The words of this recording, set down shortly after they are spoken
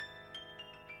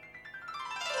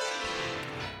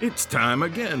It's time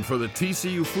again for the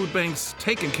TCU Foodbank's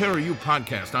Taking Care of You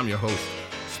podcast. I'm your host,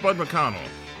 Spud McConnell,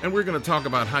 and we're going to talk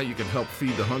about how you can help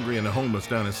feed the hungry and the homeless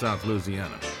down in South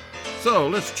Louisiana. So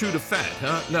let's chew the fat,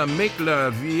 huh? Now make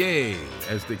la vie,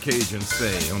 as the Cajuns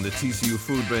say on the TCU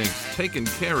Foodbank's Taking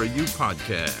Care of You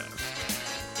podcast.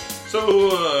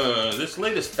 So this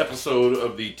latest episode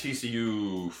of the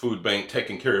TCU Foodbank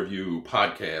Taking Care of You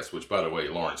podcast, which by the way,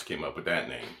 Lawrence came up with that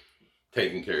name,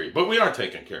 Taking Care of You, but we are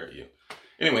taking care of you.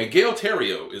 Anyway, Gail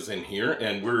Theriot is in here,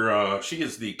 and she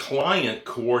is the client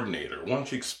coordinator. Why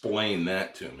don't you explain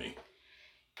that to me?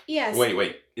 Yes.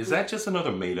 Wait. Is that just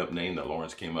another made-up name that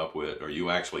Lawrence came up with, or are you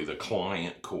actually the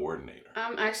client coordinator?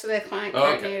 I'm actually the client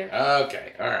coordinator.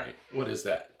 Okay. All right. What is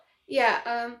that?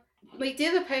 Yeah. We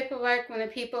do the paperwork when the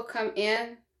people come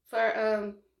in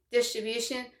for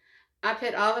distribution. I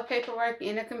put all the paperwork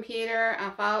in the computer. I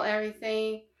file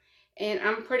everything. And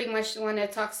I'm pretty much the one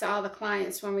that talks to all the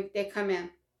clients when they come in.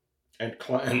 And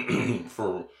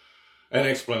for an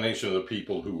explanation of the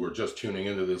people who are just tuning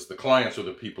into this, the clients are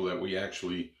the people that we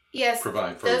actually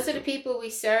provide food. Those are the people we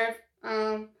serve.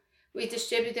 We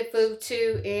distribute the food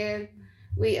to, and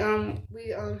we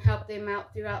help them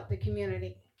out throughout the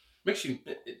community.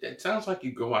 It sounds like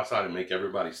you go outside and make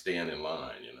everybody stand in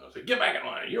line. Say, get back in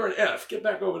line. You're an F. Get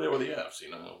back over there with the Fs.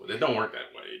 But it don't work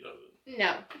that way, does it?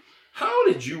 No. How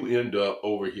did you end up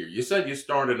over here? You said you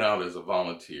started out as a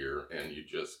volunteer and you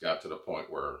just got to the point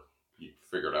where you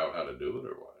figured out how to do it,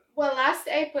 or what? Well, last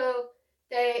April,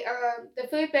 the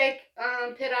food bank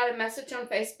put out a message on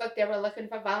Facebook. They were looking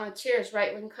for volunteers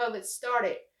right when COVID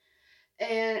started.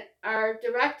 And our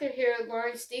director here,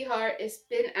 Lawrence DeHart, has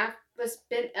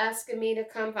been asking me to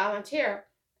come volunteer.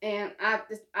 And I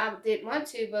didn't want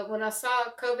to, but when I saw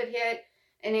COVID hit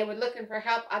and they were looking for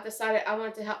help, I decided I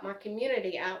wanted to help my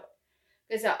community out.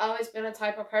 Because I've always been a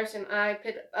type of person, I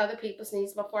put other people's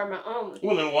needs before my own.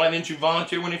 Well, then why didn't you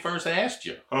volunteer when he first asked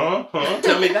you? Huh?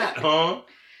 Tell me that, huh?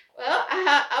 Well,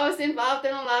 I was involved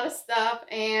in a lot of stuff,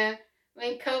 and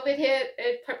when COVID hit,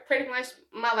 pretty much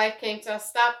my life came to a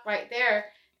stop right there.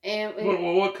 And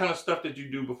what kind of stuff did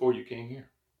you do before you came here?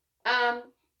 I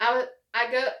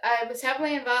was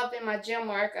heavily involved in my gym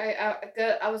work.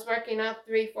 I was working out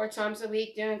 3-4 times a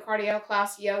week doing cardio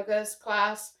class, yoga's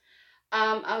class.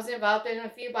 I was involved in a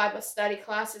few Bible study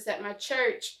classes at my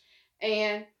church,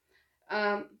 and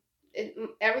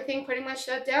everything pretty much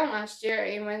shut down last year.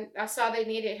 And when I saw they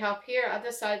needed help here, I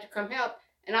decided to come help.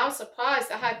 And I was surprised.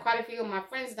 I had quite a few of my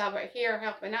friends that were here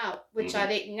helping out, which I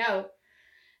didn't know.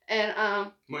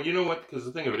 And well, you know what? Because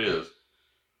the thing of it is,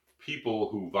 people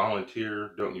who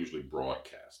volunteer don't usually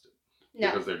broadcast it.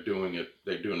 No. Because they're doing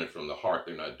it from the heart.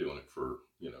 They're not doing it for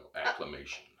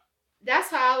acclamation. That's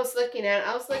how I was looking at it.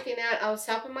 I was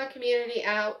helping my community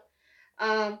out.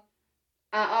 I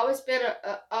always been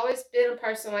a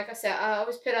person, like I said, I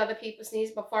always put other people's needs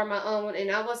before my own,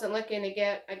 and I wasn't looking to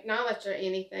get acknowledged or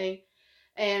anything.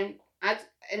 And I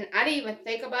didn't even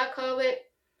think about COVID.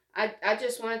 I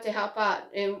just wanted to help out.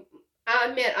 And I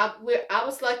admit, I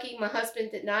was lucky my husband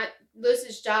did not lose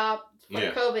his job from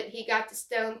COVID. He got to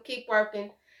still keep working.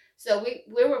 So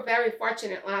we were very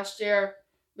fortunate last year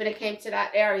when it came to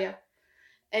that area.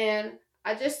 And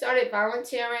I just started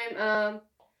volunteering.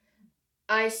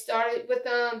 I started with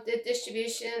the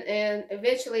distribution, and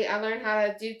eventually I learned how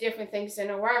to do different things in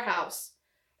a warehouse.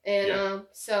 And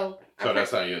so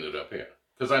that's how you ended up here.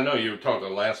 Because I know you talked the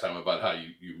last time about how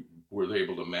you were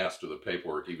able to master the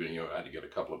paperwork, even you had to get a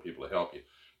couple of people to help you.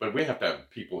 But we have to have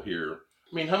people here.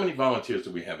 I mean, how many volunteers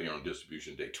do we have here on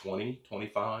distribution day? 20,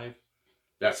 25?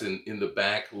 That's in the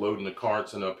back, loading the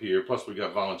carts and up here. Plus we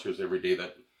got volunteers every day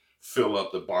that fill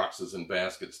up the boxes and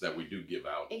baskets that we do give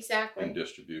out in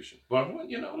distribution. But,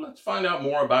 let's find out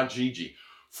more about Gigi.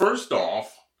 First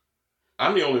off,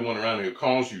 I'm the only one around here who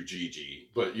calls you Gigi,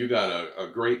 but you got a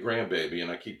great grandbaby, and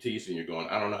I keep teasing you going,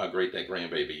 I don't know how great that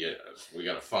grandbaby is. We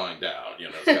got to find out.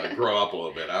 It's got to grow up a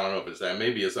little bit. I don't know if it's that.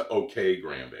 Maybe it's an okay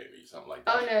grandbaby, something like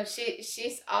that. Oh, no,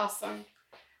 she's awesome.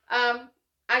 I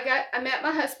met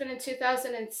my husband in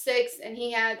 2006, and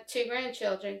he had 2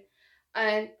 grandchildren.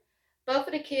 And both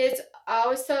of the kids, I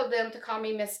always told them to call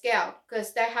me Miss Gail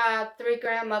because they had 3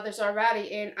 grandmothers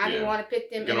already, and I didn't want to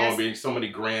pick them. You can only be so many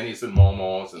grannies and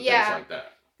mamas and things like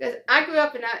that. Because I grew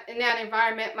up in that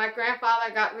environment. My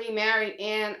grandfather got remarried,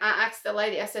 and I asked the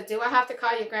lady, I said, do I have to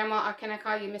call you Grandma or can I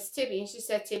call you Miss Tibby? And she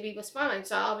said Tibby was fine,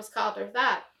 so I always called her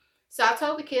that. So I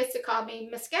told the kids to call me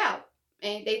Miss Gail,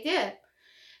 and they did.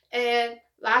 And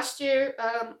last year,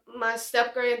 my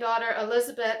step-granddaughter,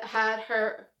 Elizabeth, had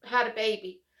a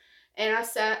baby. And I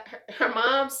said, her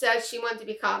mom said she wanted to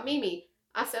be called Mimi.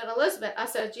 I said, Elizabeth,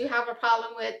 do you have a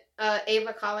problem with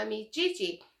Ava calling me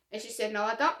Gigi? And she said, no,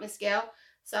 I don't, Miss Gail.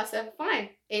 So I said, fine.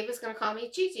 Ava's going to call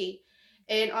me Gigi.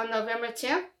 And on November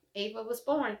 10th, Ava was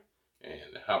born.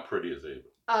 And how pretty is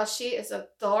Ava? She is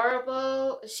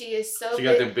adorable. She is so She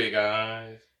got them big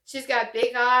eyes. She's got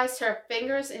big eyes. Her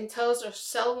fingers and toes are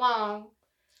so long.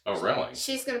 Oh, really?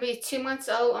 She's going to be 2 months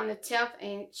old on the 10th,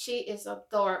 and she is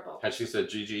adorable. Has she said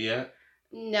Gigi yet?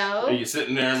 No. Are you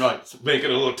sitting there and like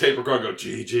making a little tape record go,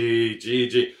 Gigi,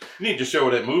 Gigi? You need to show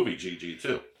her that movie, Gigi,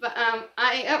 too. But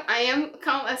I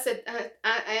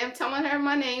am telling her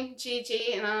my name,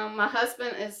 Gigi, and my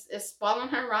husband is spoiling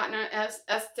her rotten as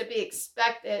to be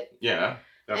expected. Yeah,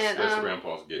 that's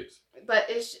Grandpa's gigs. But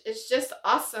it's just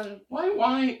awesome.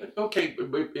 Why? Okay,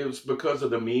 it was because of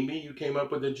the Mimi you came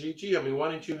up with the Gigi. I mean,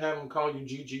 why didn't you have him call you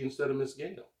Gigi instead of Miss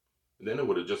Gail? And then it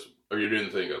would have just, or you didn't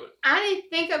think of it? I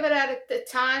didn't think of it at the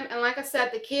time, and like I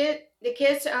said, the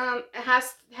kids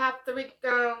has to have three.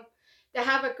 They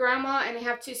have a grandma and they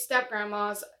have 2 step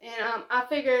grandmas, and I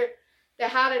figured they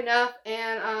had enough,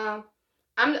 and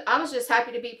I was just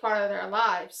happy to be part of their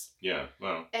lives. Yeah,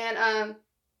 well. And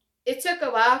it took a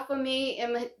while for me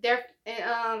and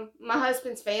my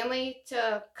husband's family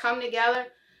to come together,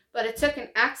 but it took an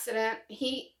accident.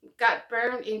 He got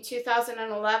burned in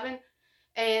 2011,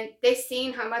 and they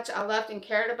seen how much I loved and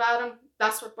cared about him.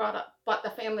 That's what brought the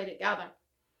family together.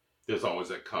 There's always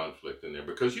that conflict in there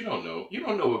because you don't know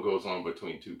what goes on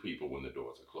between 2 people when the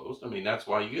doors are closed. I mean, that's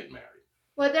why you get married.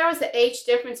 Well, there was an age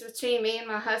difference between me and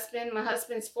my husband. My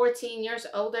husband's 14 years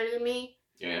older than me.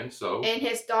 And so? And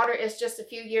his daughter is just a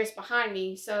few years behind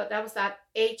me. So that was that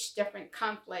age different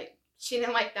conflict. She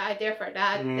didn't like the idea for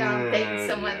that, dating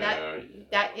someone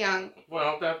that young.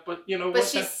 Well, but you know. But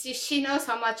she knows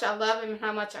how much I love him and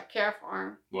how much I care for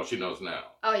him. Well, she knows now.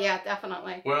 Oh yeah,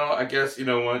 definitely. Well, I guess you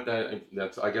know what I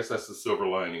guess that's the silver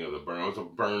lining of the burn. It was a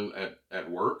burn at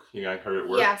work. You got hurt at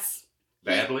work. Yes.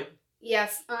 Badly.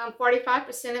 Yes.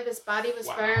 45% of his body was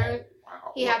burned.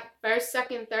 Wow. He had 1st,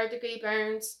 2nd, 3rd degree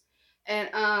burns, and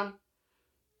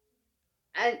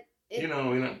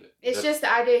it's just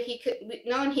the idea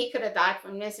knowing he could have died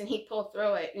from this, and he pulled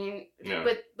through it, and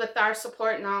with our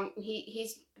support now,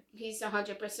 he's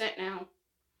 100% now.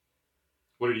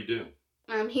 What did he do?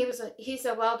 He's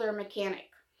a welder mechanic.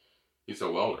 He's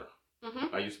a welder.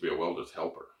 Mm-hmm. I used to be a welder's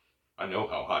helper. I know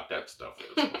how hot that stuff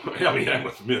is. I mean,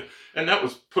 that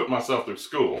was putting myself through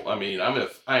school. I mean, I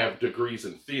have degrees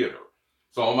in theater.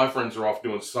 So all my friends are off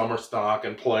doing summer stock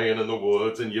and playing in the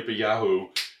woods and yippee yahoo.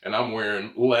 And I'm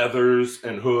wearing leathers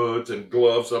and hoods and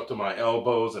gloves up to my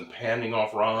elbows and panning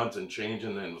off rods and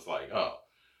changing. And it's like, oh,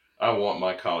 I want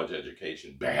my college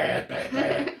education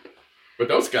bad. But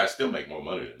those guys still make more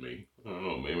money than me. I don't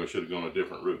know. Maybe I should have gone a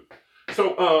different route.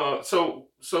 So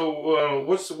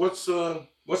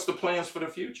what's the plans for the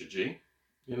future, G?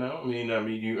 You know, I mean,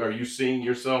 are you seeing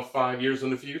yourself 5 years in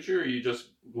the future, or are you just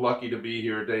lucky to be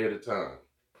here a day at a time?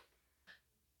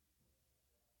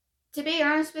 To be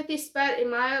honest with you, Spud, in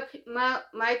my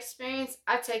experience,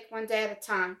 I take one day at a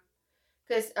time.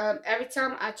 Because every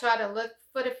time I try to look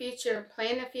for the future and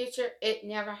plan the future, it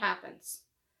never happens.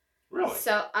 Really?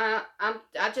 So I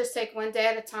just take one day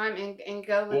at a time and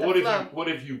go with the flow. What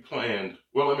if you planned?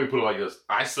 Well, let me put it like this: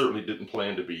 I certainly didn't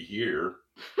plan to be here.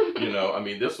 You know, I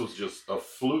mean, this was just a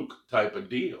fluke type of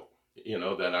deal. You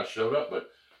know, that I showed up, but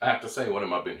I have to say, what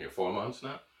have I been here 4 months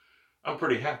now? I'm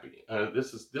pretty happy.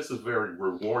 This is very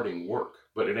rewarding work,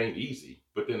 but it ain't easy.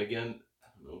 But then again, I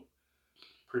don't know.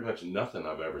 Pretty much nothing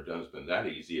I've ever done has been that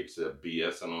easy except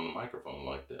BSing on a microphone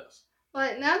like this. Well,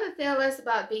 another thing is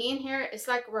about being here, it's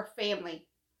like we're family.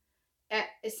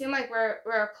 It seems like we're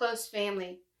a close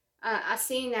family. I've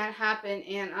seen that happen,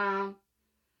 and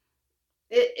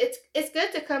it's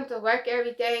good to come to work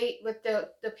every day with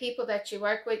the people that you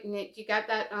work with and that you got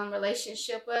that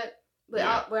relationship with. We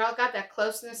all got that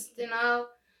closeness, you know.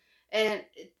 And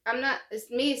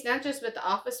it's not just with the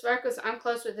office workers. I'm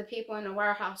close with the people in the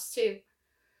warehouse too.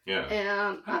 Yeah.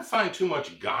 And I don't find too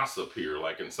much gossip here,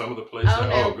 like in some of the places. Oh,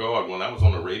 no. Oh God, when I was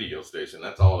on a radio station,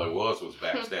 that's all there was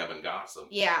backstabbing gossip.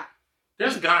 Yeah.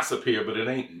 There's gossip here, but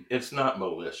it's not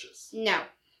malicious. No.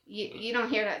 You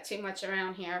don't hear that too much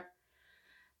around here.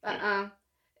 But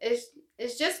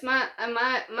it's just my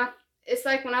it's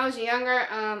like when I was younger,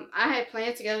 I had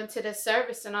planned to go into the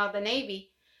service and all the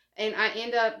Navy, and I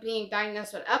ended up being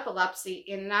diagnosed with epilepsy,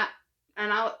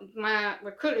 my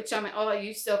recruiter told me, "Oh,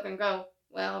 you still can go."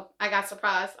 Well, I got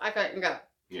surprised. I couldn't go.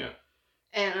 Yeah.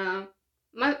 And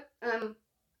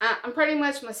I'm pretty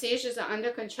much, my seizures are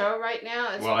under control right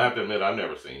now. Well, I have to admit, I've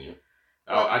never seen you.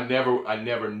 I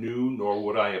never knew, nor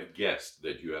would I have guessed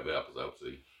that you have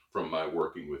epilepsy from my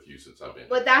working with you since I've been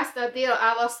But here. that's the deal.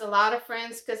 I lost a lot of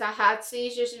friends because I had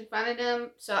seizures in front of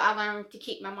them. So I learned to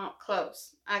keep my mouth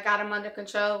closed. I got them under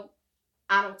control.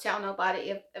 I don't tell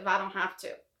nobody if I don't have to.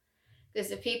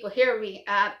 Because if people hear me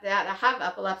that I have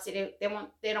epilepsy,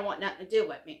 they don't want nothing to do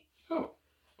with me. Oh,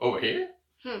 over here?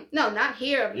 No, not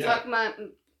here. I'm talking about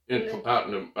out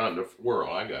in the world.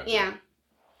 I got you. Yeah.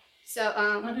 So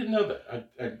I didn't know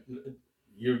that.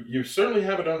 You certainly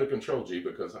have it under control, G,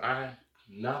 because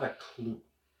not a clue.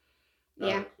 Not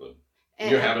a clue. And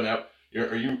you're having that.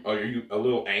 Are you a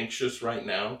little anxious right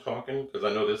now talking? Because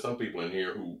I know there's some people in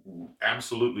here who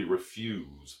absolutely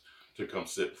refuse to come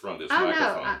sit in front of this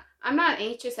microphone. No, I'm not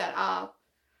anxious at all.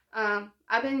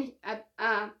 I've been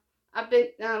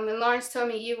when Lawrence told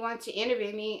me you want to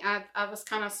interview me, I was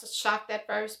kind of shocked at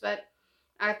first, but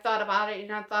I thought about it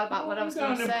and I thought about what I was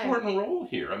going to say. You got an important role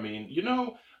here. I mean,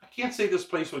 I can't say this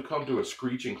place would come to a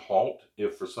screeching halt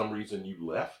if for some reason you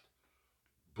left,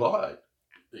 but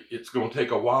it's going to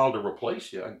take a while to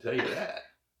replace you. I can tell you that.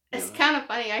 It's kind of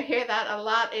funny. I hear that a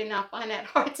lot, and I find that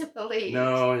hard to believe.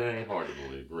 No, it ain't hard to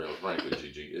believe, real frankly,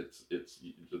 Gigi. It's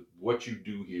what you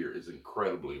do here is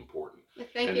incredibly important.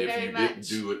 Thank you very much. And if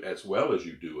you didn't do it as well as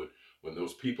you do it, when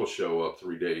those people show up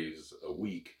 3 days a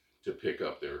week to pick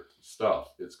up their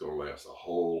stuff, it's going to last a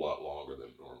whole lot longer than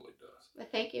it normally does. Well,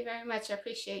 thank you very much. I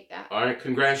appreciate that. All right,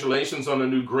 congratulations on the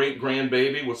new great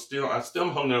grandbaby. I still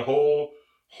hung that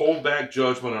hold back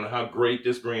judgment on how great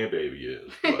this grandbaby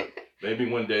is, but. Maybe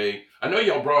one day. I know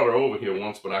y'all brought her over here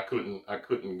once, but I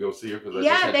couldn't go see her because I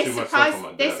just had too much stuff on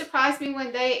my desk. They surprised me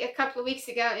one day a couple of weeks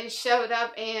ago and showed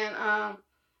up, and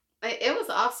it was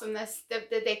awesome that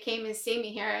they came and see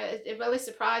me here. It really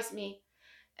surprised me,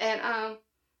 and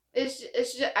it's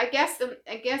just, I guess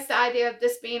the idea of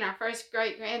this being our first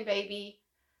great grandbaby,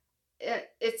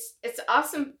 it's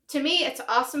awesome to me. It's an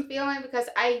awesome feeling because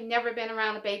I've never been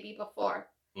around a baby before.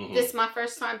 Mm-hmm. This is my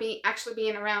first time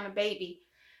being around a baby.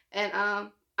 And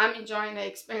I'm enjoying the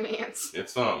experience.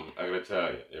 It's something, I gotta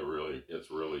tell you. It's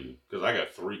really, because I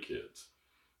got 3 kids.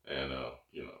 And,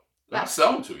 I'll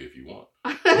sell them to you if you want.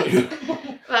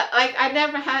 But, I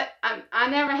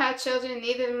never had children.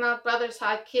 Neither of my brothers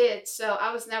had kids. So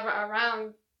I was never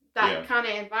around that kind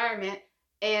of environment.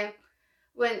 And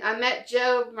when I met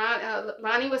Joe,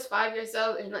 Ronnie was 5 years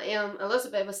old and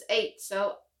Elizabeth was 8.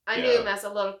 So I knew him as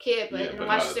a little kid, but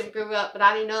watched him grow up, but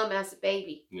I didn't know him as a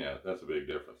baby. Yeah, that's a big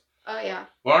difference. Oh, yeah.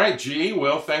 All right, G.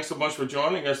 Well, thanks so much for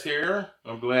joining us here.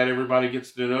 I'm glad everybody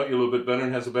gets to know you a little bit better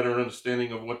and has a better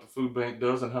understanding of what the food bank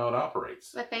does and how it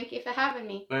operates. Well, thank you for having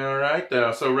me. All right.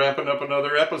 So wrapping up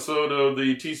another episode of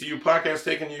the TCU Podcast,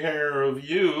 taking care of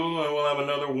you, and we'll have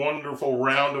another wonderful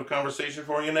round of conversation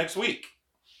for you next week.